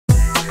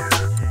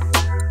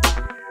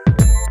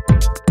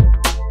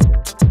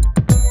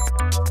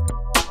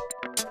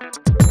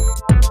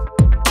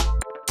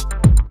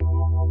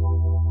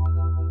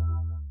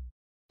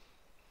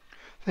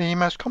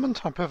most common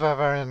type of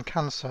ovarian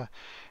cancer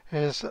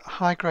is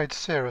high-grade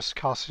serous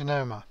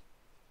carcinoma,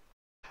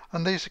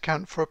 and these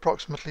account for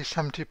approximately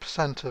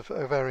 70% of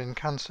ovarian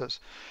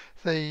cancers.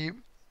 The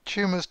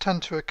tumours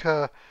tend to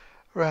occur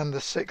around the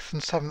 6th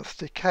and 7th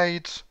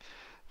decades.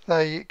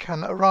 They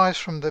can arise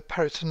from the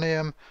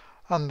peritoneum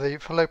and the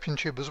fallopian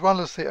tube as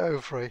well as the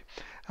ovary,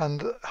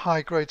 and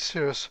high-grade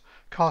serous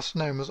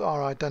carcinomas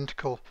are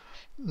identical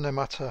no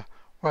matter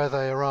where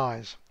they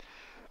arise.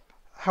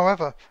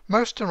 However,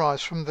 most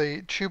arise from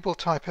the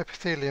tubal-type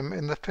epithelium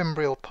in the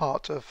fimbrial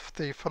part of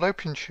the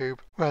fallopian tube,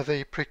 where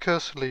the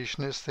precursor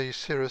lesion is the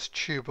serous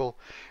tubal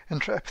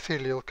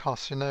intraepithelial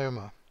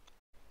carcinoma.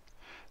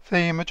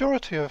 The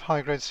majority of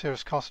high-grade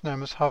serous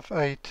carcinomas have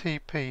a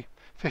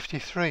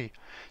TP53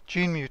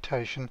 gene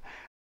mutation,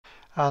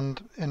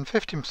 and in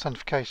 15%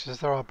 of cases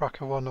there are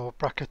BRCA1 or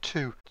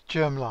BRCA2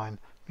 germline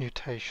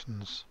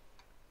mutations.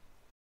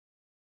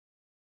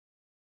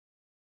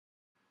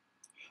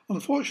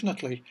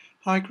 Unfortunately,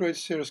 high-grade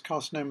serous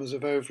carcinomas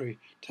of ovary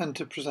tend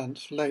to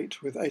present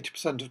late, with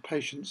 80% of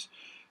patients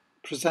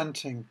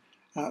presenting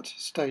at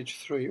stage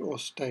 3 or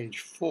stage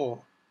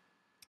 4.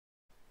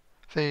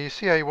 The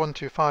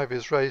CA125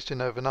 is raised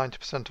in over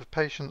 90% of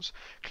patients.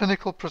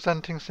 Clinical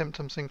presenting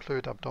symptoms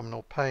include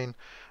abdominal pain,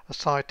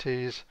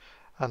 ascites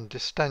and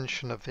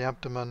distension of the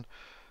abdomen,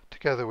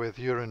 together with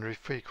urinary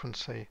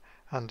frequency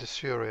and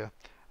dysuria,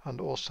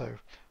 and also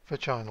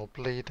vaginal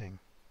bleeding.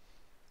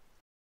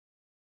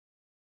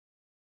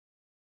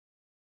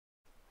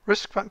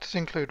 Risk factors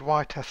include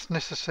white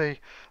ethnicity,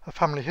 a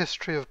family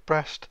history of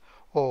breast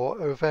or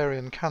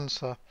ovarian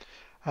cancer,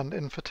 and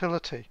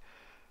infertility.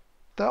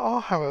 There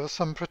are, however,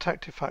 some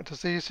protective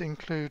factors. These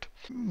include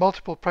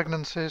multiple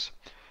pregnancies,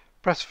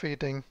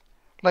 breastfeeding,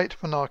 late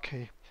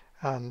menarche,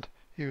 and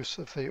use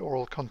of the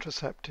oral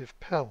contraceptive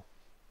pill.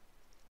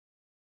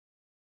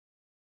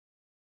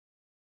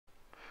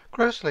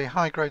 Grossly,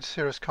 high-grade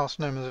serous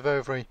carcinomas of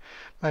ovary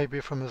may be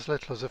from as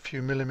little as a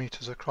few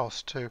millimeters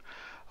across to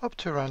up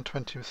to around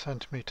 20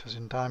 centimeters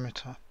in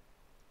diameter.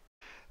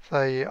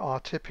 They are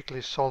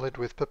typically solid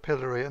with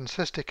papillary and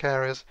cystic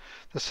areas.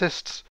 The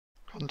cysts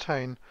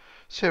contain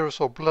serous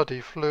or bloody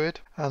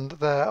fluid, and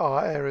there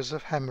are areas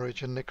of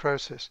hemorrhage and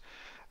necrosis.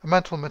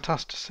 Omental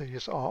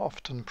metastases are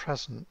often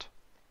present.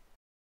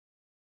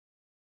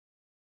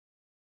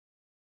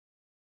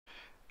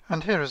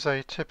 And here is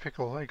a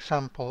typical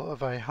example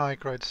of a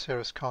high-grade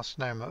serous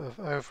carcinoma of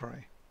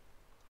ovary.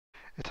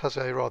 It has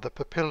a rather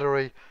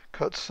papillary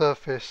cut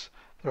surface.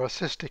 There are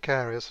cystic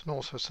areas and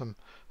also some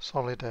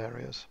solid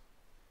areas.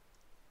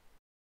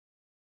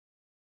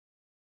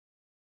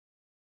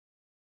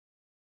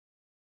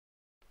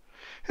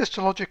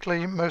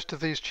 Histologically, most of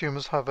these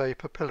tumours have a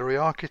papillary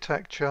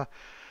architecture.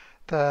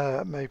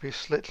 There may be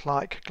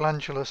slit-like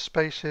glandular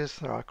spaces.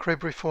 There are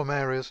Cribriform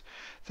areas.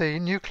 The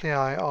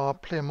nuclei are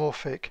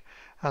pleomorphic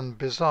and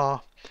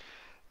bizarre.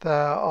 There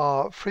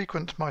are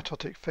frequent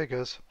mitotic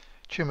figures.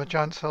 Tumour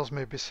giant cells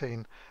may be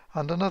seen,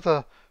 and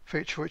another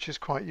feature which is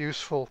quite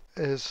useful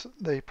is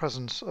the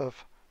presence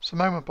of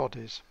Psammoma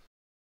bodies.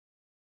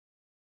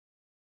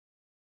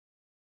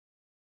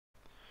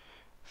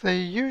 The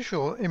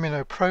usual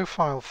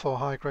immunoprofile for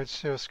high-grade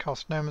serous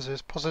carcinomas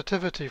is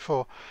positivity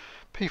for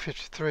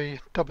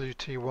p53,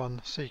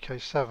 WT1,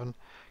 CK7,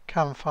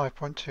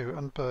 CAM5.2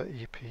 and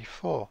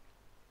BREP4.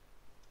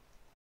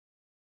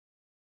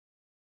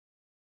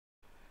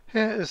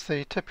 Here is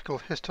the typical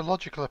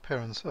histological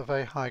appearance of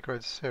a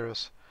high-grade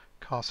serous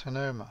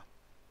carcinoma.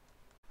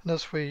 And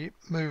as we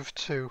move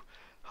to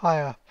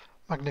higher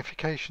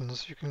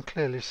magnifications, you can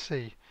clearly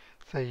see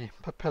the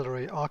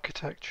papillary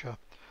architecture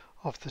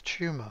of the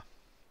tumour.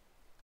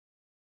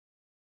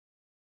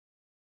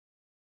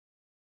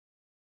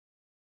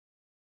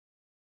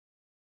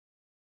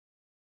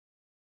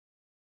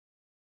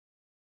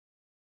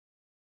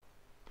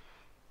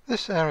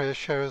 This area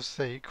shows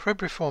the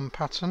Cribriform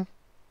pattern.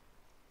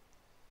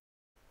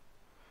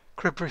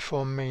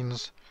 Cribriform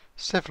means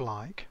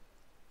sieve-like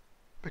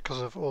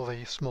because of all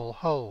the small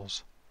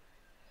holes.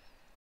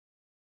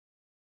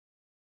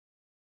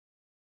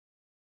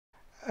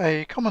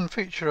 A common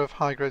feature of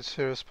high-grade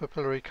serous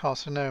papillary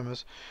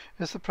carcinomas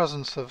is the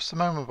presence of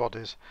Psammoma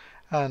bodies,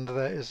 and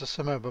there is a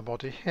Psammoma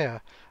body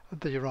here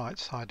at the right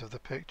side of the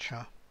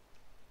picture.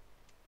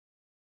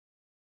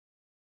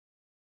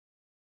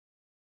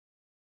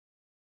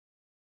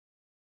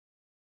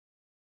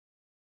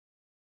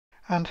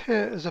 And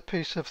here is a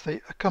piece of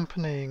the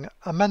accompanying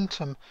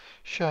omentum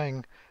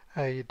showing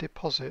a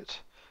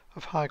deposit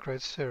of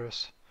high-grade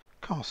serous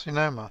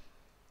carcinoma.